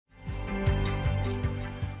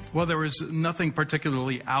Well, there was nothing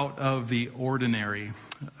particularly out of the ordinary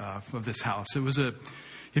of this house.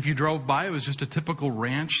 If you drove by, it was just a typical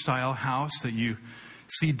ranch-style house that you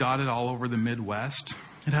see dotted all over the Midwest.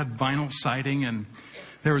 It had vinyl siding, and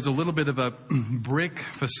there was a little bit of a brick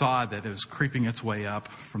facade that was creeping its way up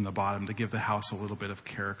from the bottom to give the house a little bit of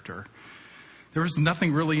character. There was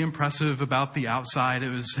nothing really impressive about the outside.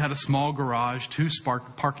 It had a small garage, 2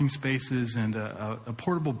 parking spaces, and a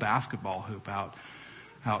portable basketball hoop out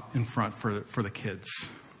in front for the kids.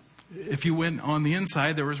 If you went on the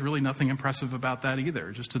inside, there was really nothing impressive about that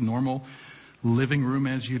either. Just a normal living room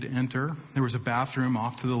as you'd enter. There was a bathroom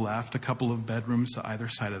off to the left, a couple of bedrooms to either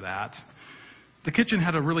side of that. The kitchen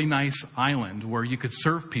had a really nice island where you could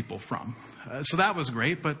serve people from. So that was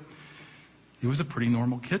great, but it was a pretty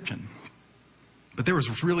normal kitchen. But there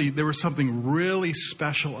was something really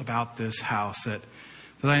special about this house that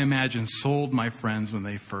I imagine sold my friends when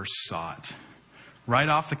they first saw it. Right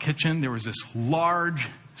off the kitchen, there was this large,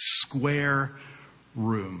 square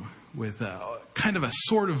room with kind of a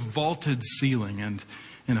sort of vaulted ceiling and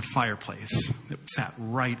a fireplace that sat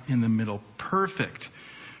right in the middle, perfect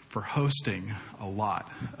for hosting a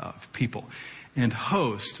lot of people. And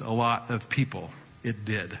host a lot of people it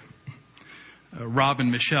did. Rob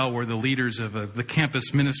and Michelle were the leaders of the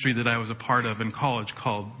campus ministry that I was a part of in college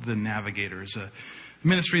called The Navigators, a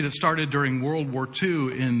ministry that started during World War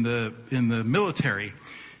II in the military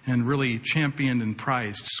and really championed and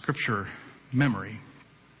prized scripture memory.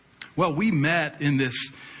 Well, we met in this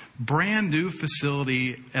brand new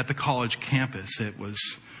facility at the college campus. It was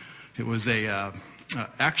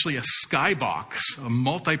actually a skybox, a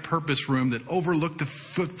multi-purpose room that overlooked the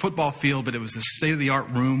football field, but it was a state-of-the-art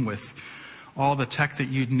room with all the tech that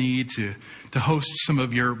you'd need to host some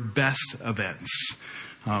of your best events.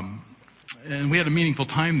 And we had a meaningful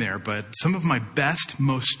time there, but some of my best,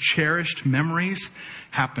 most cherished memories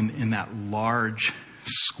happened in that large,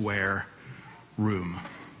 square room.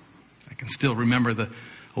 I can still remember the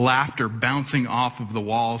laughter bouncing off of the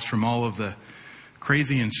walls from all of the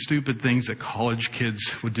crazy and stupid things that college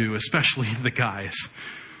kids would do, especially the guys.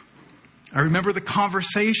 I remember the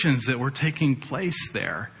conversations that were taking place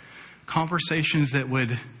there, conversations that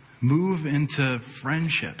would move into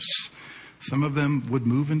friendships. Some of them would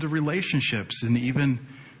move into relationships and even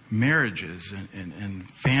marriages and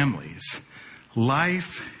families.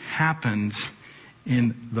 Life happened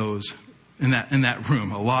in that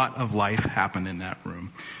room. A lot of life happened in that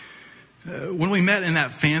room. When we met in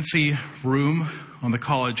that fancy room on the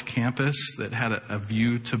college campus that had a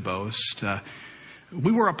view to boast,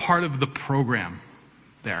 we were a part of the program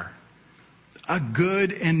there. A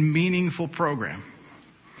good and meaningful program.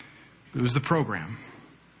 It was the program.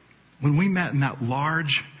 When we met in that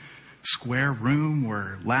large square room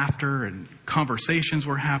where laughter and conversations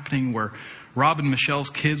were happening, where Rob and Michelle's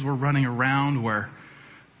kids were running around, where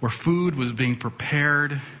food was being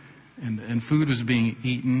prepared and food was being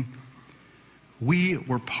eaten, we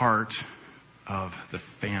were part of the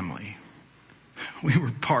family. We were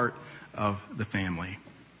part of the family.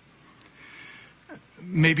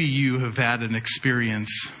 Maybe you have had an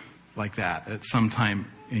experience like that at some time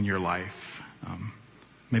in your life.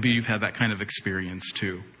 Maybe you've had that kind of experience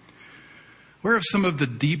too. Where have some of the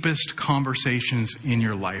deepest conversations in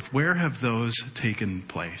your life, where have those taken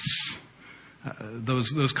place?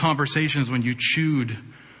 Those conversations when you chewed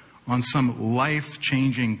on some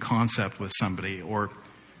life-changing concept with somebody, or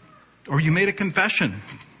you made a confession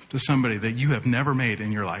to somebody that you have never made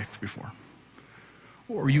in your life before.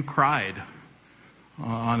 Or you cried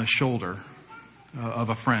on a shoulder of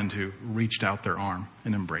a friend who reached out their arm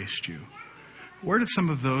and embraced you. Where did some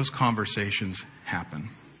of those conversations happen?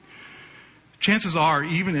 Chances are,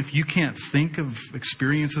 even if you can't think of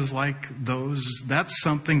experiences like those, that's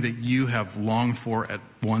something that you have longed for at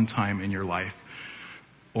one time in your life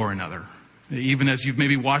or another. Even as you've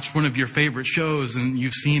maybe watched one of your favorite shows and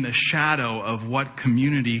you've seen a shadow of what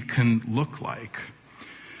community can look like.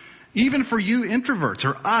 Even for you introverts,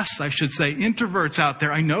 or us, I should say, introverts out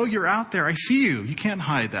there, I know you're out there. I see you. You can't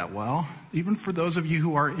hide that well. Even for those of you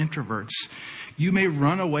who are introverts, you may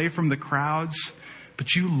run away from the crowds,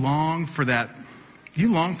 but you long for that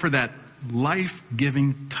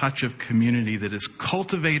life-giving touch of community that is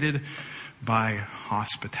cultivated by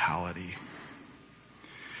hospitality.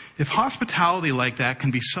 If hospitality like that can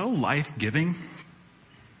be so life-giving,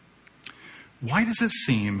 why does it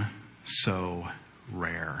seem so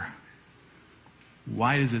rare?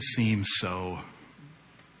 Why does it seem so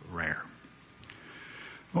rare?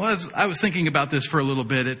 Well, as I was thinking about this for a little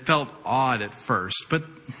bit, it felt odd at first, but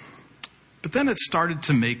then it started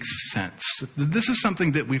to make sense. This is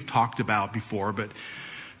something that we've talked about before, but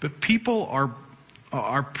people are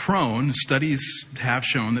are prone, studies have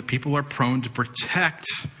shown that people are prone to protect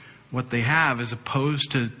what they have as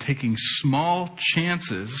opposed to taking small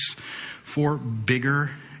chances for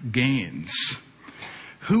bigger gains.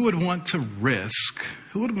 Who would want to risk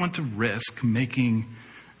making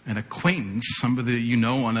an acquaintance, somebody that you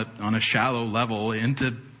know on a shallow level,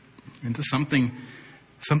 into something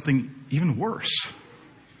even worse?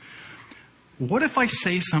 What if I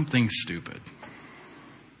say something stupid?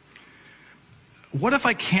 What if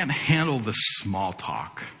I can't handle the small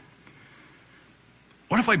talk?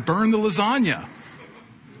 What if I burn the lasagna?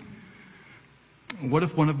 What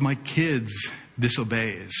if one of my kids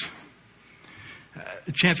disobeys?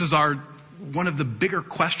 Chances are one of the bigger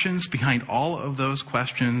questions behind all of those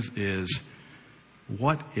questions is,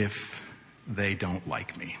 what if they don't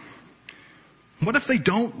like me? What if they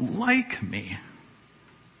don't like me?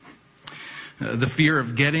 The fear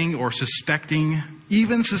of getting or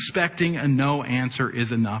even suspecting a no answer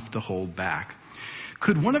is enough to hold back.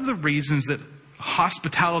 Could one of the reasons that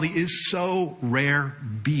hospitality is so rare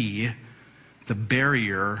be the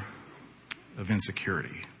barrier of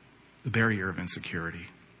insecurity? The barrier of insecurity.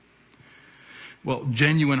 Well,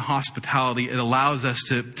 genuine hospitality, it allows us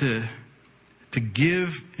to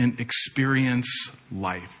give and experience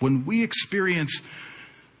life. When we experience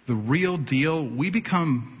the real deal, we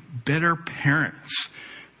become better parents.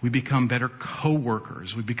 We become better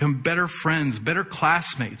co-workers. We become better friends, better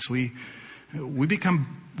classmates. We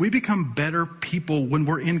become better people when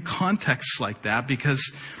we're in contexts like that because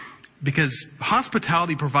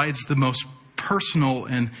hospitality provides the most personal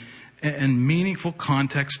and meaningful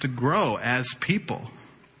context to grow as people.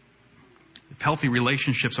 If healthy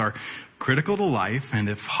relationships are critical to life, and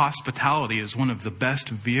if hospitality is one of the best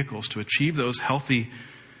vehicles to achieve those healthy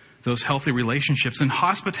relationships, then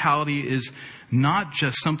hospitality is not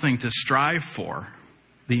just something to strive for.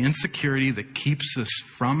 The insecurity that keeps us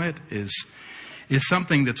from it is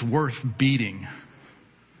something that's worth beating.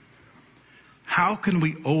 How can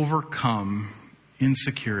we overcome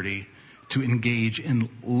insecurity to engage in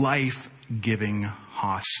life-giving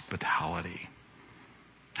hospitality?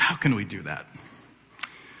 How can we do that?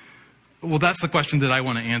 Well, that's the question that I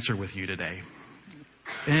want to answer with you today.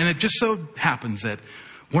 And it just so happens that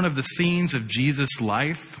one of the scenes of Jesus'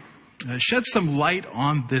 life sheds some light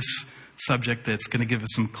on this subject that's going to give us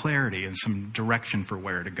some clarity and some direction for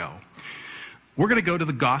where to go. We're going to go to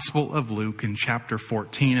the Gospel of Luke in chapter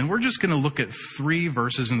 14, and we're just going to look at 3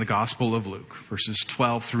 verses in the Gospel of Luke, verses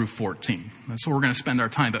 12 through 14. That's where we're going to spend our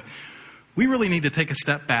time. But we really need to take a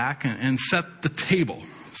step back and set the table,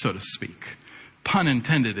 so to speak. Pun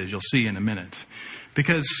intended, as you'll see in a minute.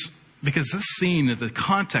 Because this scene, the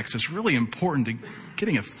context is really important to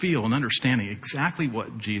getting a feel and understanding exactly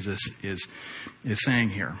what Jesus is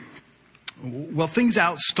saying here. Well, things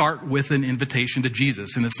start with an invitation to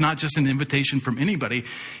Jesus. And it's not just an invitation from anybody.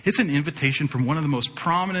 It's an invitation from one of the most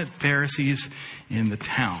prominent Pharisees in the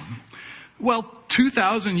town. Well,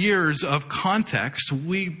 2,000 years of context,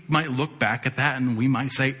 we might look back at that and we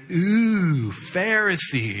might say, ooh,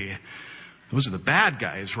 Pharisee. Those are the bad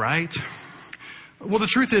guys, right? Well, the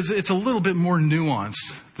truth is, it's a little bit more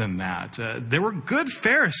nuanced than that. There were good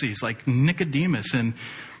Pharisees like Nicodemus, and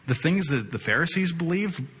the things that the Pharisees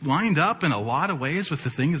believed lined up in a lot of ways with the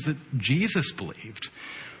things that Jesus believed.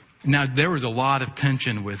 Now, there was a lot of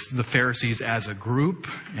tension with the Pharisees as a group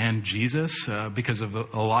and Jesus because of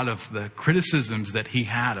a lot of the criticisms that he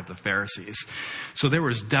had of the Pharisees. So there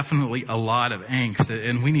was definitely a lot of angst,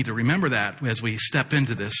 and we need to remember that as we step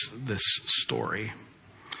into this story.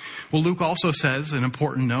 Well, Luke also says, an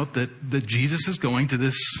important note, that Jesus is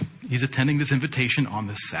he's attending this invitation on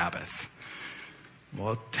the Sabbath.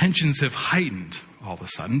 Well, tensions have heightened all of a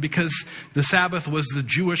sudden because the Sabbath was the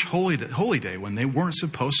Jewish holy day when they weren't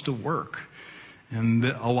supposed to work. And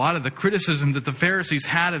a lot of the criticism that the Pharisees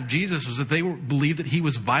had of Jesus was that they believed that he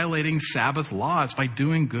was violating Sabbath laws by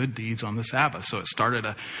doing good deeds on the Sabbath. So it started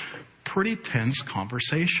a pretty tense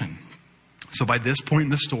conversation. So by this point in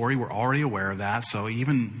the story, we're already aware of that. So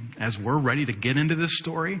even as we're ready to get into this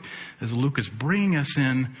story, as Luke is bringing us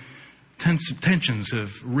in, tensions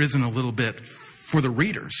have risen a little bit for the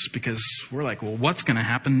readers, because we're like, well, what's going to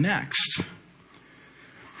happen next?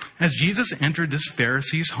 As Jesus entered this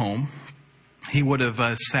Pharisee's home, he would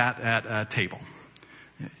have sat at a table.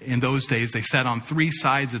 In those days, they sat on 3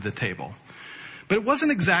 sides of the table. But it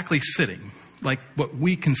wasn't exactly sitting, like what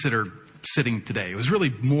we consider sitting today. It was really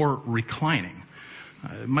more reclining.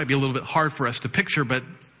 It might be a little bit hard for us to picture, but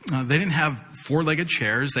they didn't have 4-legged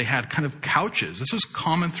chairs. They had kind of couches. This was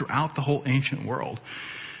common throughout the whole ancient world.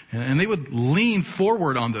 And they would lean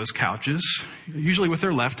forward on those couches, usually with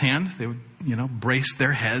their left hand. They would, brace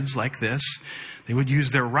their heads like this. They would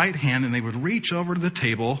use their right hand and they would reach over to the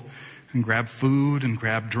table and grab food and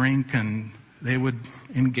grab drink, and they would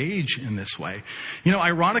engage in this way.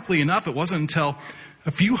 Ironically enough, it wasn't until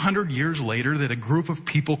a few hundred years later that a group of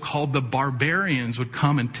people called the barbarians would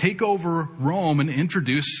come and take over Rome and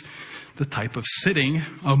introduce the type of sitting,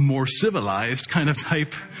 a more civilized kind of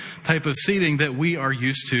type of seating that we are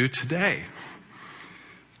used to today.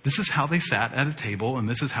 This is how they sat at a table, and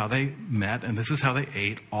this is how they met, and this is how they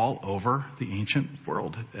ate all over the ancient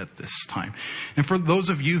world at this time. And for those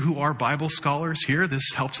of you who are Bible scholars here,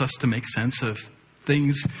 this helps us to make sense of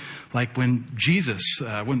things like when Jesus,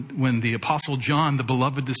 when the Apostle John, the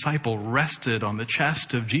beloved disciple, rested on the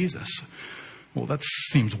chest of Jesus. Well, that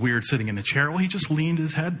seems weird sitting in a chair. Well, he just leaned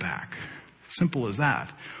his head back. Simple as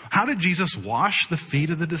that. How did Jesus wash the feet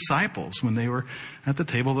of the disciples when they were at the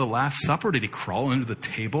table of the Last Supper? Did he crawl under the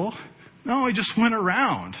table? No, he just went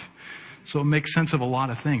around. So it makes sense of a lot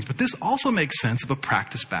of things. But this also makes sense of a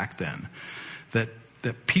practice back then. That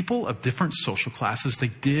people of different social classes, they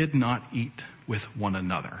did not eat with one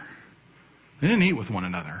another. They didn't eat with one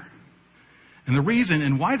another. And the reason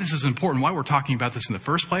and why this is important, why we're talking about this in the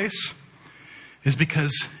first place, is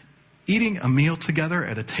because eating a meal together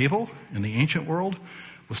at a table in the ancient world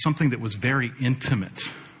was something that was very intimate.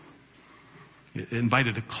 It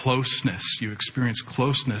invited a closeness. You experienced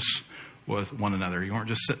closeness with one another. You weren't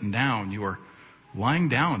just sitting down. You were lying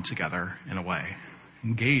down together in a way,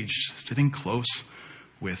 engaged, sitting close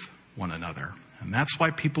with one another. And that's why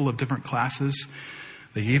people of different classes,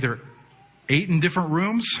 they either ate in different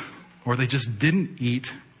rooms or they just didn't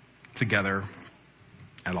eat together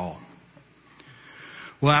at all.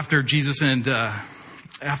 Well, after Jesus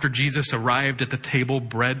arrived at the table,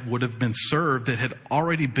 bread would have been served that had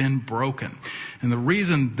already been broken. And the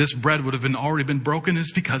reason this bread would have already been broken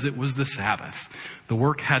is because it was the Sabbath. The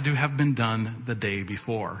work had to have been done the day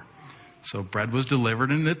before. So bread was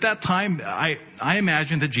delivered. And at that time, I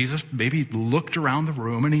imagine that Jesus maybe looked around the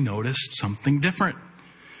room and he noticed something different.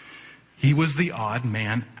 He was the odd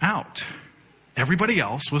man out. Everybody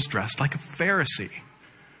else was dressed like a Pharisee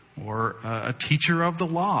or a teacher of the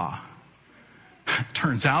law.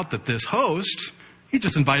 Turns out that this host, he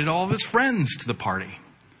just invited all of his friends to the party.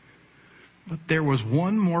 But there was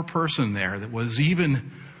one more person there that was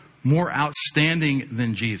even more outstanding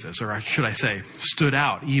than Jesus, or should I say, stood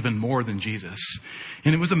out even more than Jesus.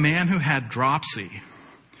 And it was a man who had dropsy.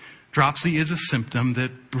 Dropsy is a symptom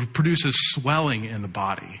that produces swelling in the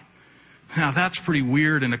body. Now that's pretty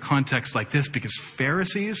weird in a context like this because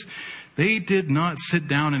Pharisees, they did not sit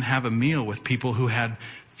down and have a meal with people who had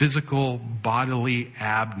physical bodily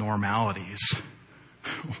abnormalities.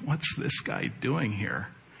 What's this guy doing here?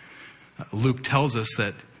 Luke tells us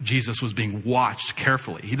that Jesus was being watched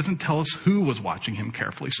carefully. He doesn't tell us who was watching him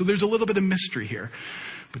carefully. So there's a little bit of mystery here.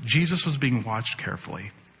 But Jesus was being watched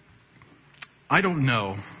carefully. I don't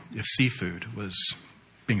know if seafood was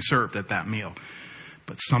being served at that meal,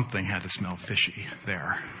 but something had to smell fishy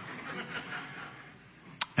there.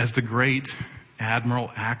 As the great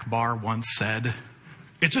Admiral Akbar once said,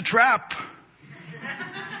 "It's a trap."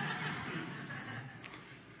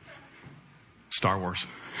 Star Wars.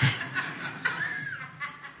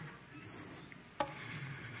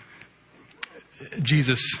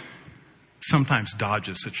 Jesus sometimes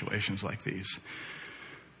dodges situations like these.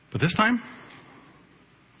 But this time,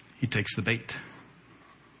 he takes the bait.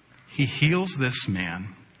 He heals this man,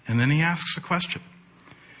 and then he asks a question.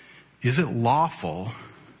 Is it lawful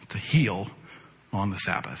to heal on the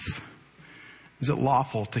Sabbath? Is it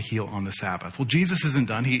lawful to heal on the Sabbath? Well, Jesus isn't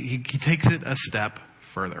done. He takes it a step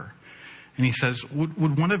further. And he says,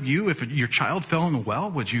 would one of you, if your child fell in a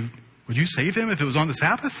well, would you save him if it was on the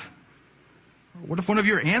Sabbath? What if one of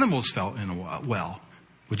your animals fell in a well?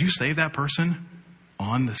 Would you save that person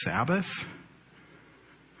on the Sabbath?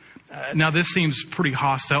 Now, this seems pretty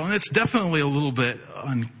hostile, and it's definitely a little bit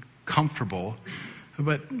uncomfortable.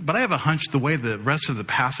 But I have a hunch the way the rest of the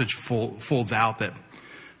passage folds out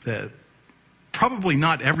that probably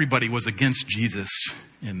not everybody was against Jesus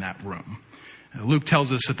in that room. Luke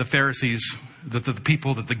tells us that the Pharisees, that the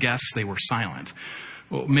people, that the guests, they were silent.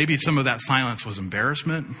 Well, maybe some of that silence was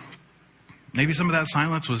embarrassment. Maybe some of that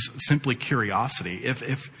silence was simply curiosity.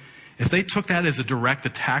 If they took that as a direct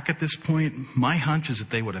attack at this point, my hunch is that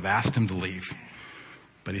they would have asked him to leave.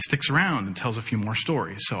 But he sticks around and tells a few more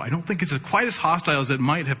stories. So I don't think it's quite as hostile as it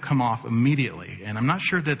might have come off immediately. And I'm not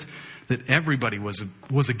sure that everybody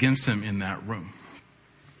was against him in that room.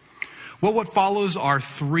 Well, what follows are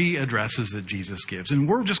 3 addresses that Jesus gives. And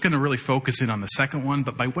we're just going to really focus in on the second one,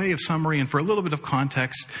 but by way of summary and for a little bit of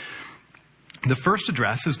context, the first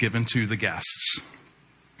address is given to the guests.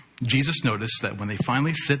 Jesus noticed that when they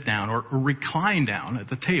finally sit down or recline down at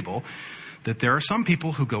the table, that there are some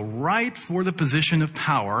people who go right for the position of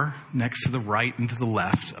power next to the right and to the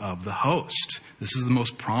left of the host. This is the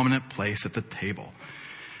most prominent place at the table.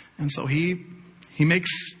 And so he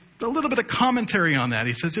makes a little bit of commentary on that.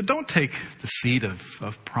 He says, don't take the seat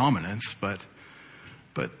of prominence, but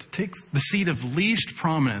take the seat of least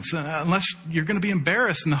prominence, unless you're going to be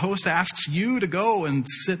embarrassed and the host asks you to go and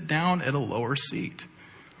sit down at a lower seat.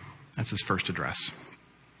 That's his first address.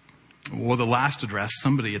 Well, the last address,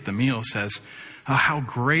 somebody at the meal says, how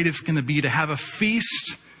great it's going to be to have a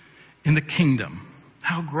feast in the kingdom.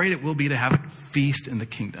 How great it will be to have a feast in the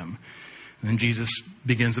kingdom. And then Jesus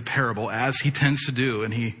begins a parable, as he tends to do,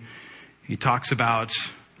 and he talks about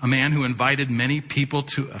a man who invited many people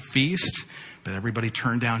to a feast, but everybody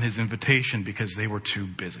turned down his invitation because they were too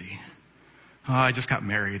busy. Oh, I just got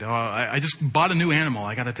married. Oh, I just bought a new animal.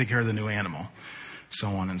 I got to take care of the new animal. So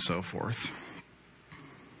on and so forth.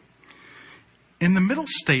 In the middle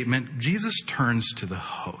statement, Jesus turns to the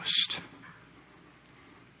host.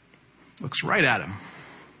 Looks right at him.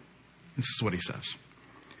 This is what he says.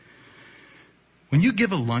 When you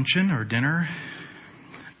give a luncheon or dinner,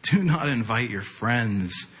 do not invite your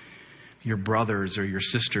friends, your brothers or your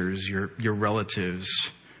sisters, your relatives,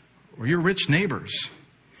 or your rich neighbors.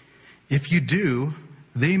 If you do,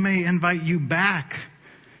 they may invite you back,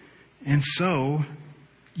 and so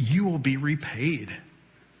you will be repaid.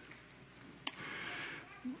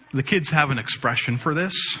 The kids have an expression for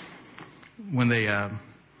this when they,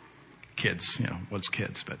 kids, what's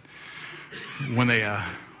kids, but when they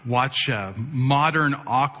watch modern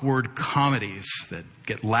awkward comedies that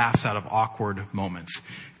get laughs out of awkward moments.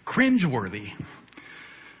 Cringeworthy.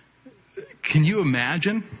 Can you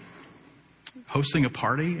imagine hosting a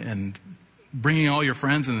party and bringing all your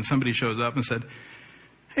friends and then somebody shows up and said,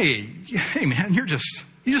 hey man, you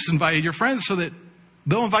just invited your friends so that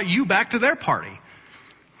they'll invite you back to their party.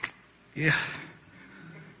 Yeah.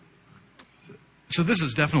 So this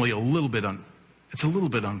is definitely a little bit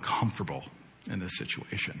uncomfortable in this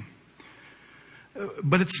situation.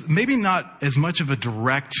 But it's maybe not as much of a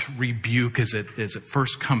direct rebuke as it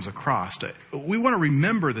first comes across. We want to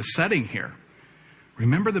remember the setting here.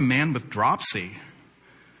 Remember the man with dropsy.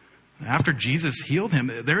 After Jesus healed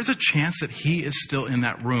him, there's a chance that he is still in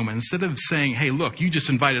that room. And instead of saying, hey, look, you just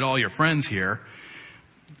invited all your friends here,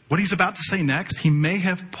 what he's about to say next, he may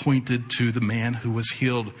have pointed to the man who was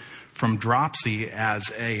healed from dropsy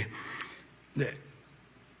as a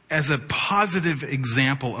positive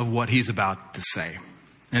example of what he's about to say.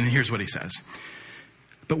 And here's what he says.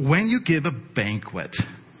 But when you give a banquet,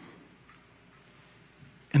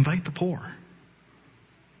 invite the poor,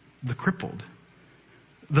 the crippled,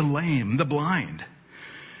 the lame, the blind,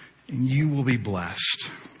 and you will be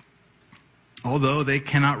blessed. Although they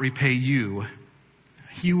cannot repay you,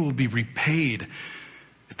 you will be repaid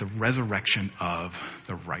at the resurrection of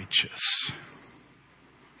the righteous.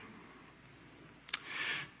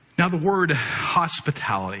 Now, the word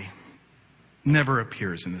hospitality never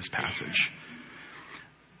appears in this passage.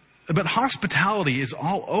 But hospitality is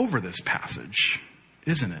all over this passage,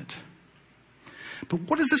 isn't it? But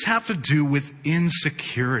what does this have to do with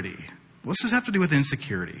insecurity? What does this have to do with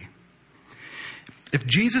insecurity? If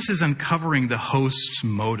Jesus is uncovering the host's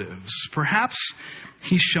motives, perhaps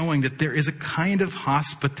he's showing that there is a kind of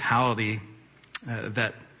hospitality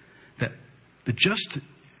that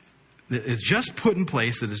is just put in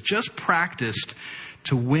place, that is just practiced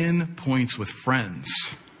to win points with friends.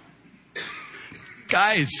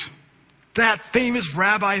 Guys, that famous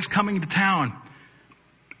rabbi is coming to town.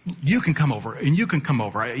 You can come over, and you can come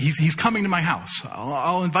over. He's coming to my house.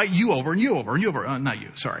 I'll invite you over, and you over, and you over. Not you,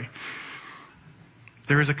 sorry.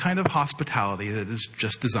 There is a kind of hospitality that is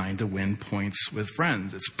just designed to win points with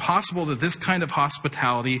friends. It's possible that this kind of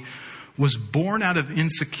hospitality was born out of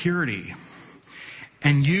insecurity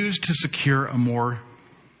and used to secure a more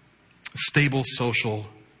stable social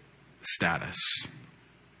status.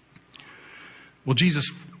 Well,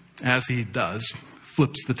 Jesus, as he does,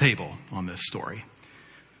 flips the table on this story.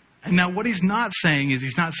 And now what he's not saying is,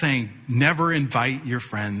 he's not saying never invite your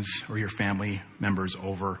friends or your family members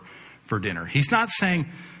over for dinner. He's not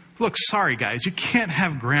saying, look, sorry guys, you can't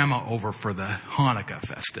have grandma over for the Hanukkah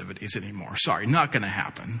festivities anymore. Sorry, not going to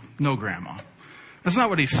happen. No grandma. That's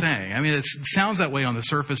not what he's saying. I mean, it sounds that way on the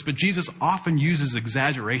surface, but Jesus often uses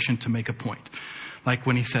exaggeration to make a point. Like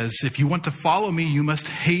when he says, if you want to follow me, you must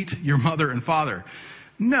hate your mother and father.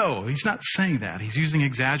 No, he's not saying that. He's using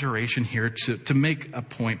exaggeration here to make a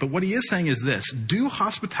point. But what he is saying is this: do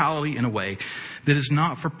hospitality in a way that is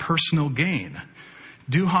not for personal gain.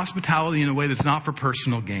 Do hospitality in a way that's not for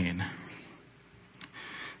personal gain.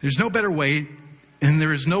 There's no better way, and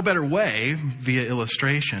there is no better way, via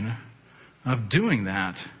illustration, of doing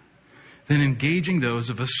that than engaging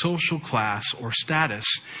those of a social class or status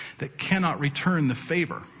that cannot return the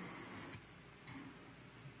favor.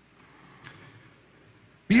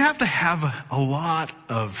 You have to have a lot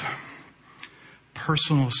of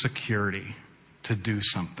personal security to do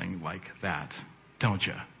something like that, don't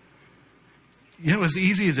you? You know, as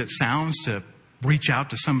easy as it sounds to reach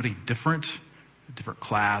out to somebody different, a different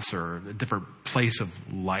class or a different place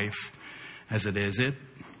of life as it is,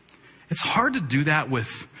 it's hard to do that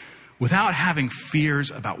without having fears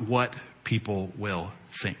about what people will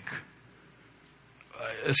think.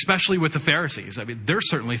 Especially with the Pharisees. I mean, they're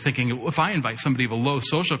certainly thinking, if I invite somebody of a low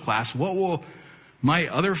social class, what will my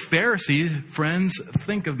other Pharisee friends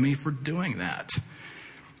think of me for doing that?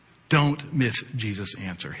 Don't miss Jesus'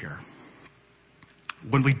 answer here.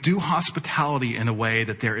 When we do hospitality in a way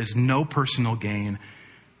that there is no personal gain,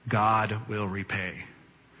 God will repay.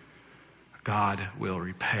 God will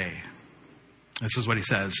repay. This is what he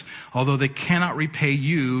says. Although they cannot repay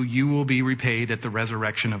you, you will be repaid at the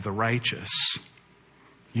resurrection of the righteous.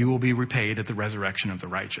 You will be repaid at the resurrection of the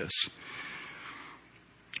righteous.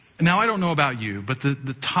 Now, I don't know about you, but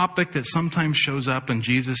the topic that sometimes shows up in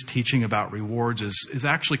Jesus' teaching about rewards is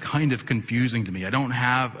actually kind of confusing to me. I don't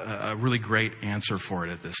have a really great answer for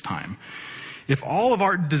it at this time. If all of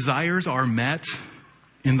our desires are met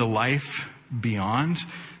in the life beyond,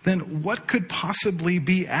 then what could possibly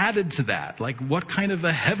be added to that? Like, what kind of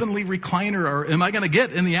a heavenly recliner am I going to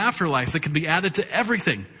get in the afterlife that could be added to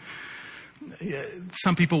everything?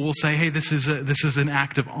 Some people will say, hey, this is an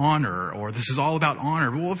act of honor, or this is all about honor.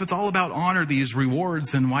 Well, if it's all about honor, these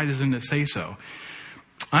rewards, then why doesn't it say so?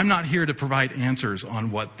 I'm not here to provide answers on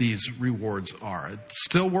what these rewards are.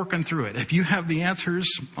 Still working through it. If you have the answers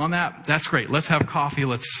on that, that's great. Let's have coffee.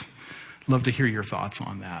 Love to hear your thoughts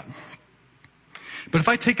on that. But if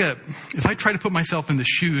I try to put myself in the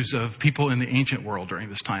shoes of people in the ancient world during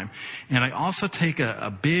this time, and I also take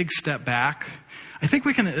a big step back, I think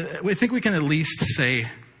we can at least say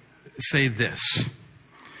this.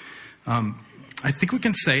 I think we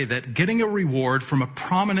can say that getting a reward from a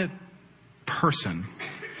prominent person,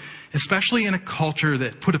 especially in a culture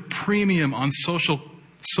that put a premium on social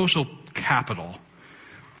capital,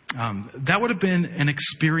 that would have been an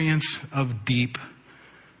experience of deep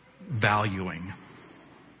valuing.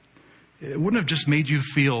 It wouldn't have just made you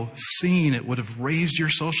feel seen. It would have raised your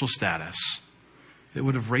social status. It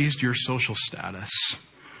would have raised your social status.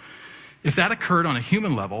 If that occurred on a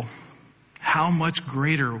human level, how much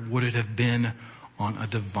greater would it have been on a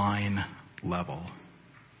divine level?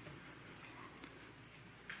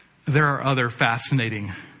 There are other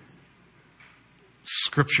fascinating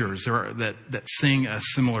scriptures that sing a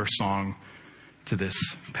similar song to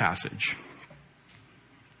this passage.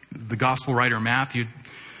 The gospel writer Matthew,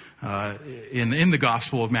 in the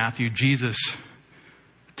Gospel of Matthew, Jesus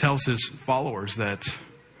tells his followers that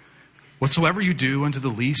whatsoever you do unto the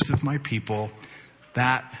least of my people,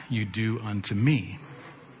 that you do unto me.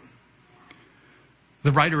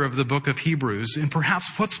 The writer of the book of Hebrews, and perhaps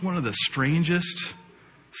what's one of the strangest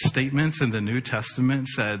statements in the New Testament,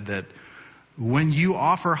 said that when you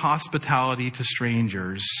offer hospitality to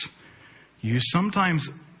strangers, you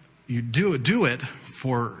do it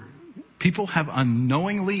for people have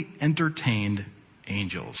unknowingly entertained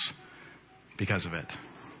angels because of it.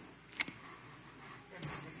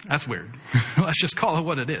 That's weird. Let's just call it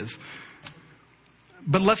what it is.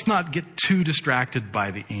 But let's not get too distracted by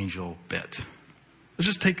the angel bit. Let's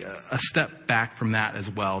just take a step back from that as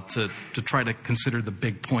well to try to consider the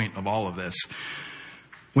big point of all of this.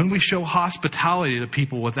 When we show hospitality to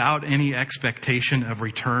people without any expectation of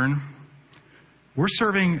return, we're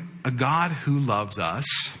serving a God who loves us,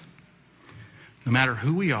 no matter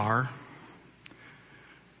who we are,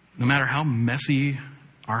 no matter how messy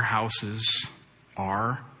our houses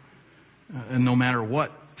are, and no matter what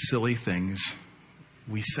silly things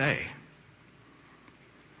we say.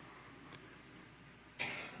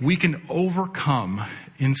 We can overcome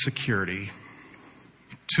insecurity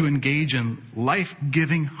to engage in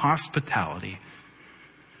life-giving hospitality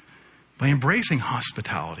by embracing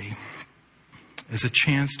hospitality as a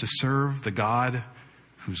chance to serve the God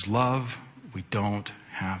whose love we don't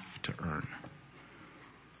have to earn.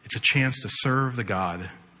 It's a chance to serve the God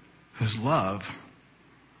whose love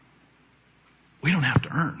we don't have to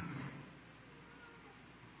earn.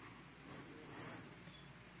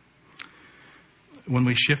 when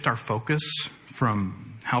we shift our focus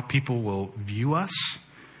from how people will view us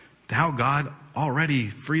to how God already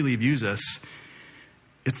freely views us,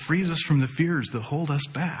 it frees us from the fears that hold us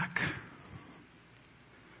back.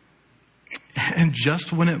 And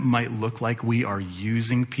just when it might look like we are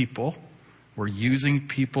using people, we're using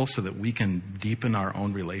people so that we can deepen our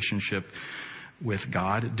own relationship with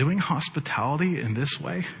God, doing hospitality in this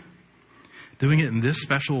way, doing it in this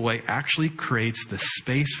special way, actually creates the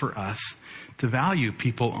space for us to value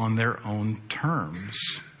people on their own terms.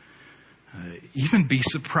 Even be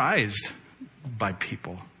surprised by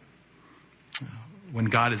people. When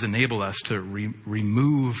God has enabled us to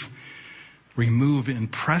remove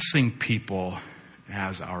impressing people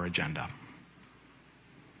as our agenda.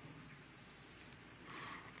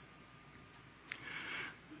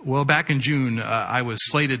 Well, back in June, I was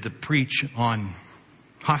slated to preach on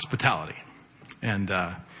hospitality. And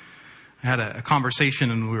I had a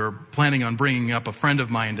conversation, and we were planning on bringing up a friend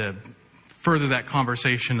of mine to further that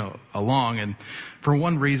conversation along. And for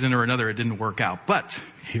one reason or another, it didn't work out. But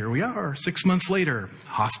here we are, 6 months later.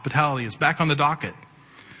 Hospitality is back on the docket.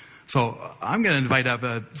 So I'm going to invite up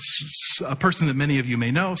a person that many of you may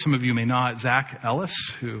know, some of you may not, Zach Ellis,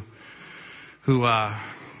 who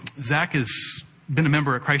Zach has been a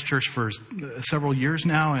member at Christ Church for several years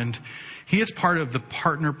now, and he is part of the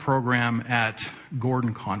partner program at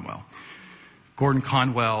Gordon Conwell. Gordon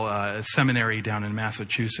Conwell, a seminary down in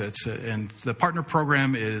Massachusetts. And the partner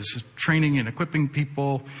program is training and equipping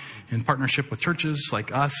people in partnership with churches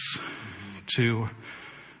like us to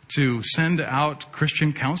send out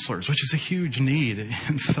Christian counselors, which is a huge need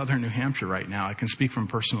in southern New Hampshire right now. I can speak from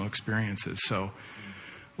personal experiences. So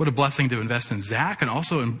what a blessing to invest in Zach and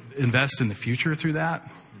also invest in the future through that.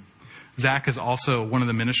 Zach is also one of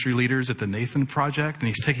the ministry leaders at the Nathan Project, and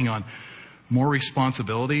he's taking on more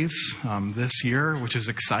responsibilities this year, which is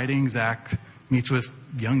exciting. Zach meets with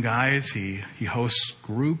young guys. He hosts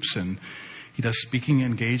groups, and he does speaking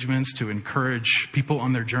engagements to encourage people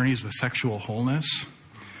on their journeys with sexual wholeness.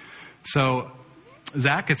 So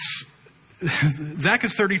Zach is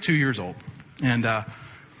 32 years old, and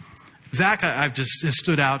Zach, I've just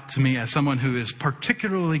stood out to me as someone who is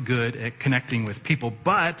particularly good at connecting with people,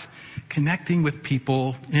 but connecting with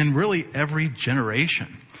people in really every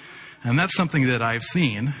generation. And that's something that I've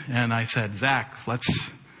seen. And I said, Zach, let's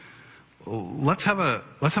have a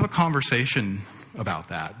conversation about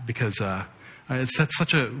that, because it's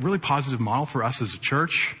such a really positive model for us as a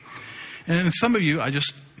church. And some of you, I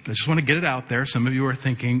just want to get it out there. Some of you are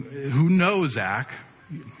thinking, who knows Zach?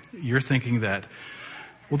 You're thinking that,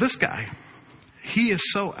 well, this guy, he is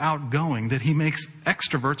so outgoing that he makes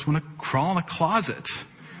extroverts want to crawl in a closet.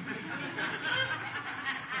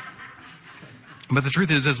 But the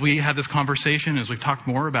truth is, as we had this conversation, as we've talked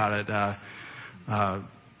more about it,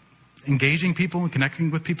 engaging people and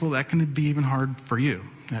connecting with people, that can be even hard for you.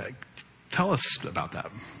 Tell us about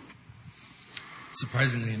that.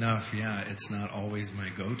 Surprisingly enough, yeah, it's not always my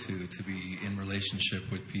go-to to be in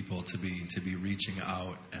relationship with people, to be reaching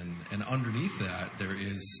out, and underneath that, there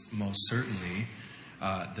is most certainly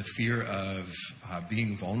the fear of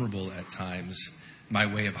being vulnerable at times. My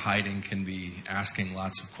way of hiding can be asking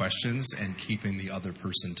lots of questions and keeping the other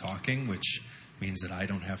person talking, which means that I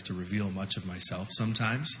don't have to reveal much of myself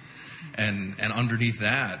sometimes. And underneath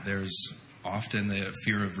that, there's often the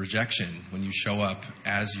fear of rejection when you show up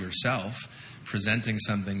as yourself, presenting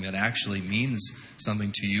something that actually means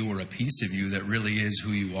something to you, or a piece of you that really is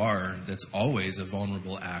who you are. That's always a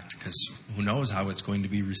vulnerable act, because who knows how it's going to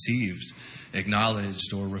be received,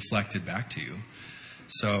 acknowledged, or reflected back to you.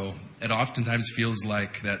 So it oftentimes feels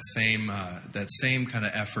like that same kind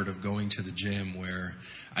of effort of going to the gym, where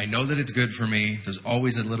I know that it's good for me. There's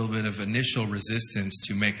always a little bit of initial resistance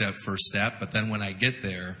to make that first step, but then when I get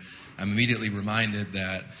there, I'm immediately reminded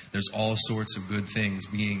that there's all sorts of good things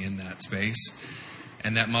being in that space,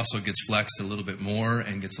 and that muscle gets flexed a little bit more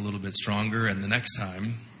and gets a little bit stronger, and the next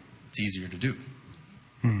time, it's easier to do.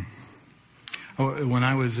 When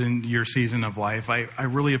I was in your season of life, I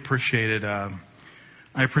really appreciated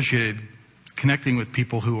connecting with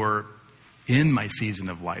people who were in my season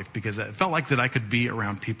of life, because it felt like that I could be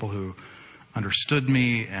around people who understood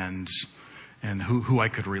me and who I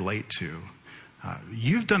could relate to.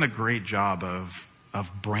 You've done a great job of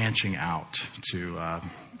branching out to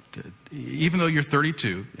even though you're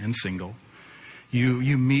 32 and single,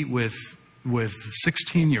 you meet with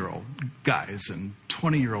 16-year-old guys and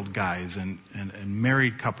 20-year-old guys and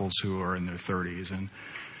married couples who are in their 30s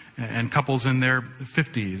and couples in their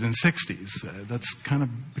 50s and 60s. That's kind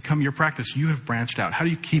of become your practice. You have branched out. How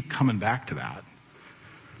do you keep coming back to that?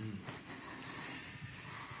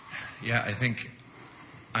 Yeah, I think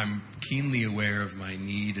I'm keenly aware of my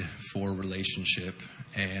need for relationship,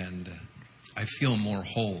 and I feel more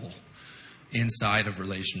whole inside of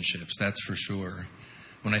relationships, that's for sure.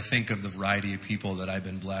 When I think of the variety of people that I've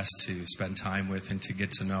been blessed to spend time with and to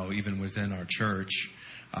get to know, even within our church,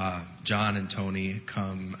 John and Tony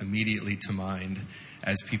come immediately to mind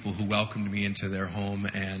as people who welcomed me into their home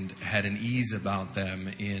and had an ease about them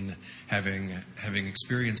in having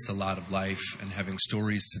experienced a lot of life and having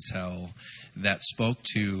stories to tell that spoke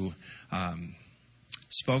to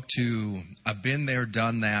I've been there,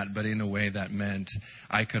 done that, but in a way that meant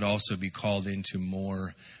I could also be called into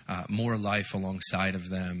more life alongside of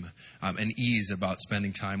them, and ease about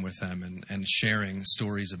spending time with them and sharing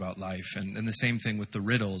stories about life. And the same thing with the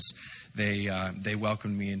Riddles. They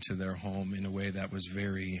welcomed me into their home in a way that was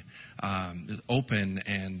very open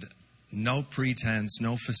and no pretense,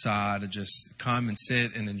 no facade. Just come and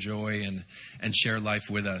sit and enjoy and share life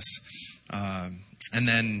with us. And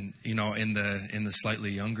then, in the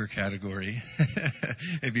slightly younger category,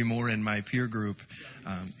 maybe more in my peer group.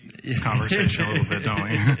 Conversation a little bit, don't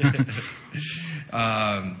we?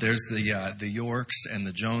 There's the Yorks and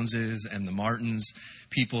the Joneses and the Martins,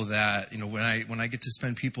 people that, when I get to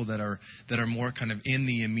spend people that are more kind of in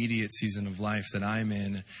the immediate season of life that I'm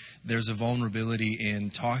in, there's a vulnerability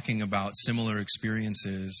in talking about similar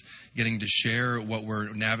experiences, getting to share what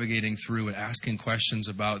we're navigating through and asking questions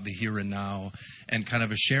about the here and now, and kind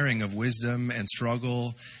of a sharing of wisdom and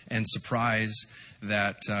struggle and surprise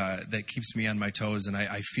that keeps me on my toes, and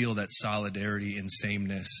I feel that solidarity and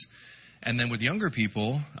sameness. And then with younger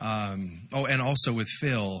people, and also with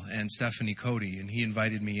Phil and Stephanie Cody, and he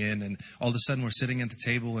invited me in, and all of a sudden we're sitting at the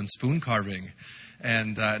table and spoon carving.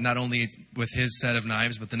 And not only with his set of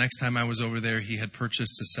knives, but the next time I was over there, he had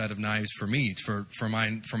purchased a set of knives for me, for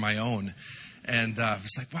my own. And I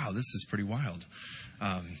was like, wow, this is pretty wild.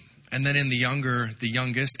 And then in the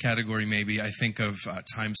youngest category, maybe, I think of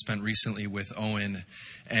time spent recently with Owen,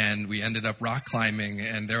 and we ended up rock climbing,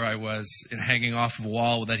 and there I was hanging off of a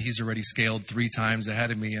wall that he's already scaled 3 times ahead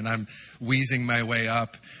of me, and I'm wheezing my way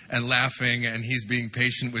up and laughing, and he's being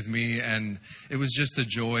patient with me, and it was just a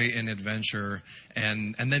joy and adventure,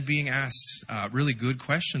 and then being asked really good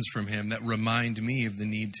questions from him that remind me of the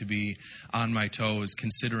need to be on my toes,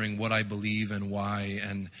 considering what I believe and why,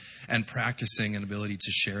 and practicing an ability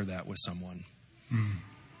to share that with someone.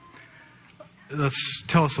 Let's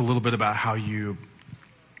tell us a little bit about how you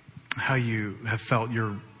have felt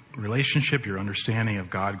your relationship, your understanding of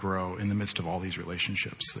God grow in the midst of all these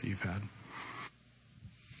relationships that you've had.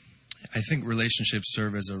 I think relationships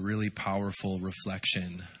serve as a really powerful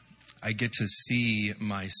reflection. I get to see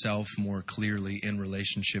myself more clearly in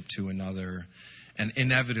relationship to another. And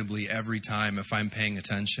inevitably, every time, if I'm paying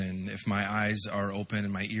attention, if my eyes are open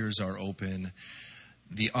and my ears are open,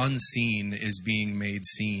 the unseen is being made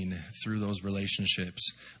seen through those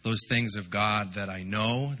relationships. Those things of God that I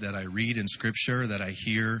know, that I read in Scripture, that I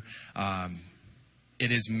hear,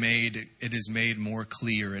 it is made more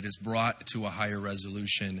clear. It is brought to a higher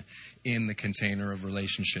resolution in the container of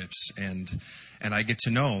relationships. And I get to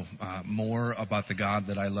know more about the God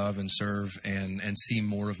that I love and serve, and see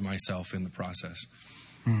more of myself in the process.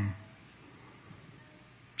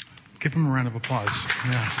 Give him a round of applause.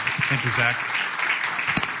 Yeah. Thank you, Zach.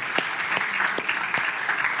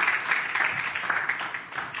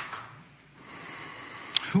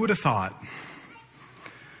 Who would have thought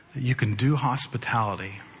that you can do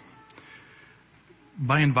hospitality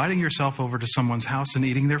by inviting yourself over to someone's house and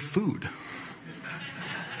eating their food?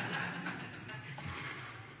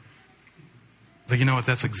 But you know what?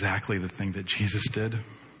 That's exactly the thing that Jesus did.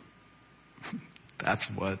 That's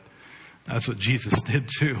what Jesus did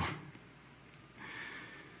too.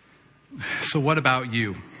 So what about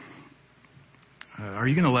you? Are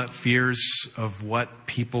you going to let fears of what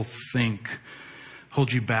people think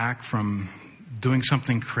hold you back from doing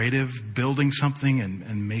something creative, building something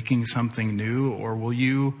and making something new? Or will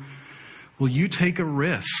you take a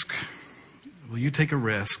risk? Will you take a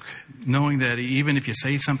risk knowing that even if you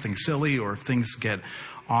say something silly or if things get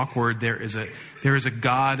awkward, there is a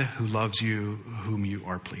God who loves you, whom you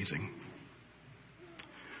are pleasing?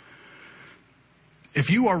 If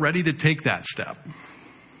you are ready to take that step,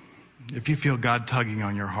 if you feel God tugging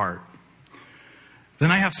on your heart, then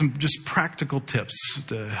I have some just practical tips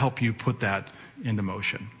to help you put that into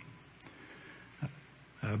motion.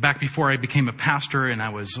 Back before I became a pastor and I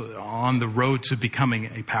was on the road to becoming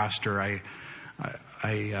a pastor,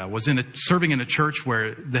 I was serving in a church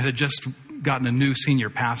that had just gotten a new senior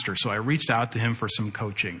pastor. So I reached out to him for some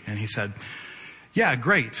coaching, and he said, yeah,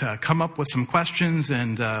 great. Come up with some questions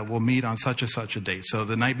and we'll meet on such and such a date. So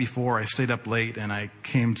the night before, I stayed up late and I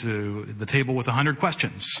came to the table with 100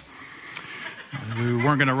 questions. We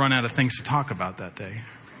weren't going to run out of things to talk about that day.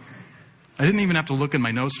 I didn't even have to look in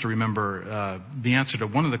my notes to remember the answer to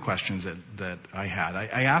one of the questions that I had.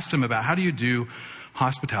 I asked him about how do you do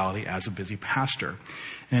hospitality as a busy pastor?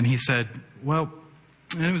 And he said, well,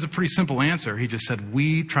 and it was a pretty simple answer. He just said,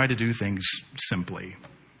 we try to do things simply.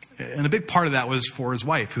 And a big part of that was for his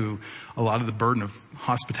wife, who a lot of the burden of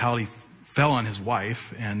hospitality fell on his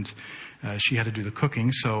wife, and she had to do the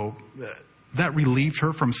cooking. So that relieved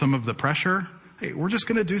her from some of the pressure. Hey, we're just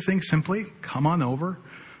going to do things simply. Come on over.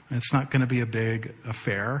 It's not going to be a big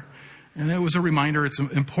affair. And it was a reminder it's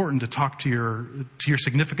important to talk to your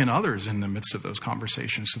significant others in the midst of those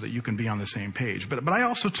conversations so that you can be on the same page. But I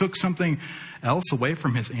also took something else away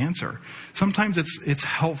from his answer. Sometimes it's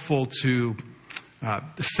helpful to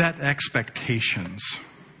set expectations.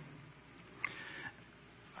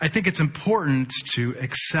 I think it's important to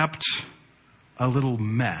accept a little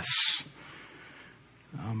mess.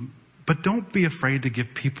 But don't be afraid to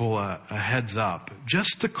give people a heads up,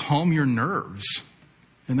 just to calm your nerves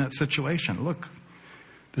in that situation. Look,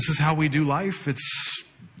 this is how we do life.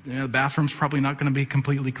 The bathroom's probably not going to be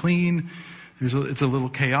completely clean. It's a little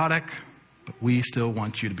chaotic, but we still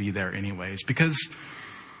want you to be there anyways, because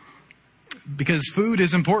food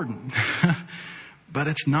is important. But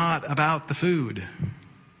it's not about the food.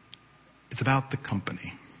 It's about the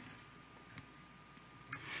company.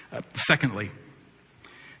 Secondly,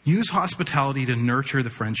 use hospitality to nurture the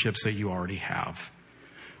friendships that you already have.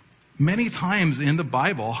 Many times in the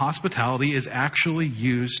Bible, hospitality is actually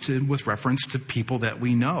used with reference to people that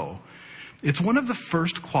we know. It's one of the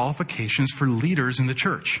first qualifications for leaders in the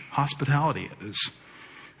church. Hospitality is.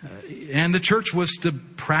 And the church was to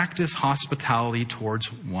practice hospitality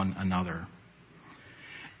towards one another.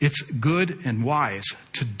 It's good and wise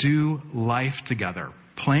to do life together,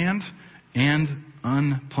 planned and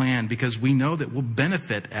unplanned, because we know that we'll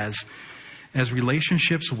benefit as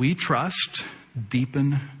relationships we trust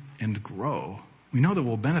deepen and grow. We know that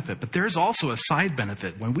we'll benefit, but there's also a side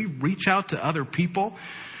benefit. When we reach out to other people,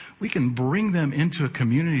 we can bring them into a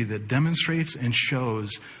community that demonstrates and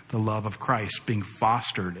shows the love of Christ being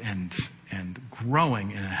fostered and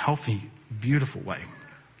growing in a healthy, beautiful way.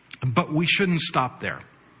 But we shouldn't stop there.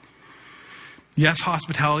 Yes,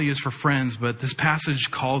 hospitality is for friends, but this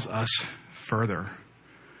passage calls us further.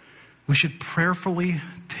 We should prayerfully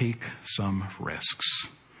take some risks.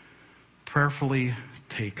 Prayerfully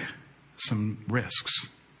take some risks.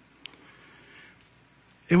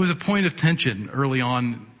 It was a point of tension early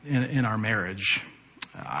on in our marriage.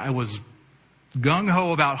 I was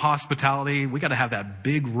gung-ho about hospitality. We got to have that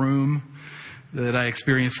big room that I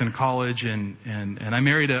experienced in college, and I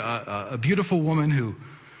married a beautiful woman who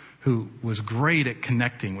was great at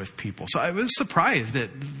connecting with people. So I was surprised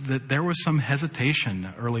that there was some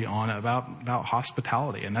hesitation early on about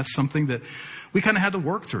hospitality. And that's something that we kind of had to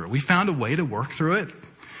work through. We found a way to work through it.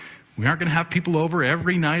 We aren't going to have people over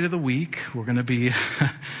every night of the week. We're going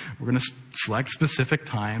to select specific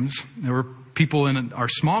times. There were people in our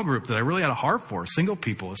small group that I really had a heart for, single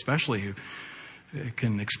people especially, who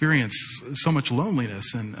can experience so much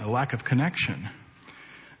loneliness and a lack of connection.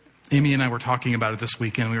 Amy and I were talking about it this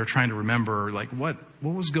weekend. We were trying to remember, what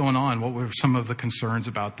was going on? What were some of the concerns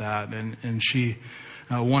about that? And she,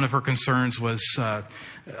 one of her concerns was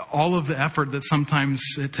all of the effort that sometimes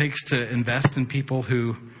it takes to invest in people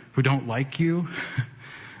who don't like you,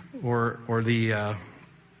 or the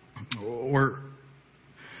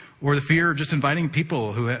fear of just inviting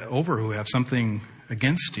people who have something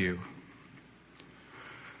against you.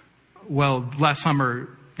 Well, last summer,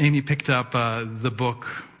 Amy picked up the book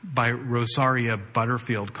by Rosaria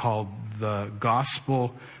Butterfield called The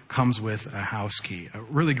Gospel Comes with a House Key. A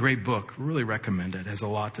really great book. Really recommend it. Has a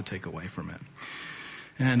lot to take away from it.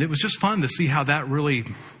 And it was just fun to see how that really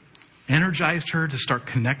energized her to start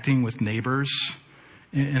connecting with neighbors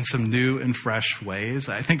in some new and fresh ways.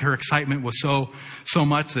 I think her excitement was so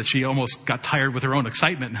much that she almost got tired with her own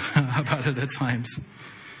excitement about it at times.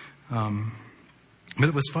 But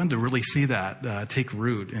it was fun to really see that take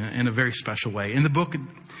root in a very special way. In the book,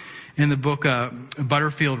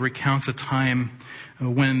 Butterfield recounts a time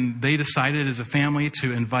when they decided as a family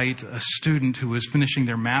to invite a student who was finishing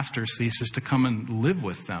their master's thesis to come and live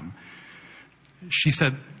with them. She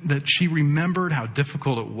said that she remembered how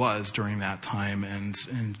difficult it was during that time, and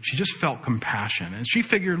she just felt compassion. And she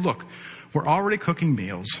figured, look, we're already cooking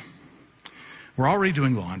meals. We're already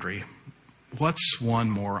doing laundry. What's one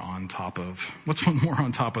more on top of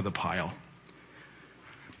the pile?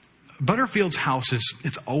 Butterfield's house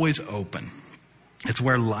it's always open. It's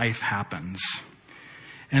where life happens.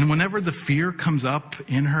 And whenever the fear comes up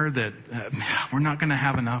in her that we're not going to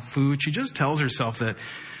have enough food, she just tells herself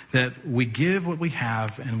that we give what we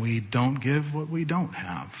have and we don't give what we don't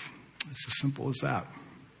have. It's as simple as that.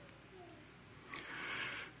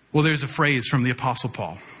 Well, there's a phrase from the Apostle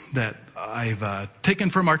Paul that I've taken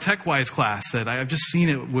from our TechWise class that I've just seen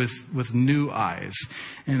it with new eyes.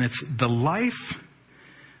 And it's the life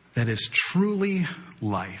that is truly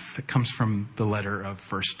life. It comes from the letter of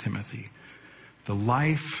 1 Timothy. The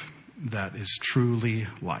life that is truly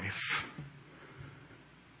life.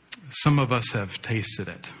 Some of us have tasted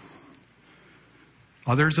it.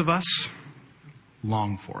 Others of us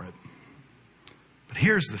long for it. But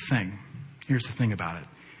here's the thing. Here's the thing about it.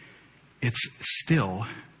 It's still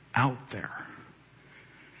out there.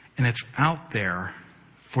 And it's out there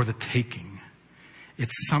for the taking.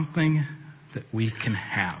 It's something that we can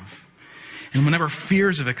have. And whenever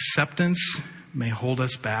fears of acceptance may hold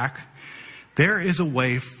us back, there is a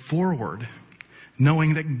way forward,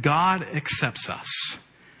 knowing that God accepts us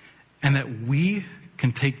and that we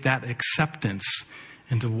can take that acceptance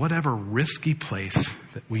into whatever risky place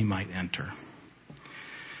that we might enter.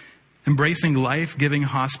 Embracing life-giving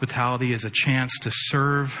hospitality is a chance to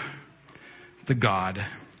serve the God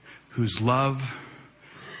whose love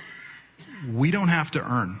we don't have to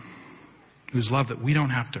earn, whose love that we don't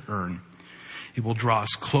have to earn. It will draw us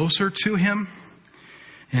closer to Him,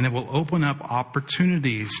 and it will open up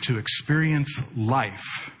opportunities to experience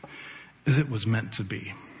life as it was meant to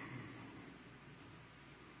be.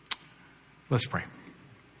 Let's pray.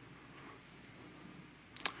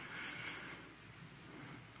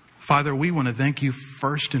 Father, we want to thank you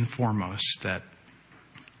first and foremost that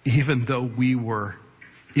even though we were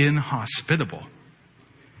inhospitable,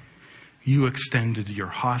 you extended your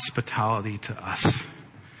hospitality to us.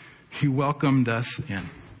 You welcomed us in.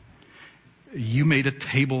 You made a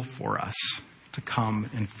table for us to come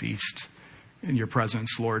and feast in your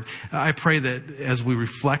presence, Lord. I pray that as we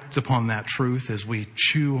reflect upon that truth, as we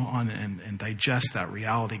chew on and digest that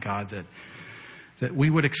reality, God, that we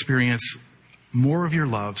would experience more of your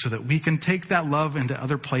love so that we can take that love into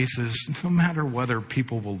other places, no matter whether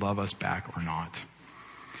people will love us back or not.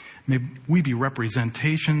 May we be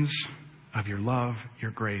representations of your love,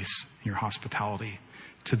 your grace, your hospitality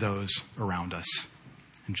to those around us.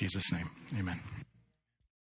 In Jesus' name, amen.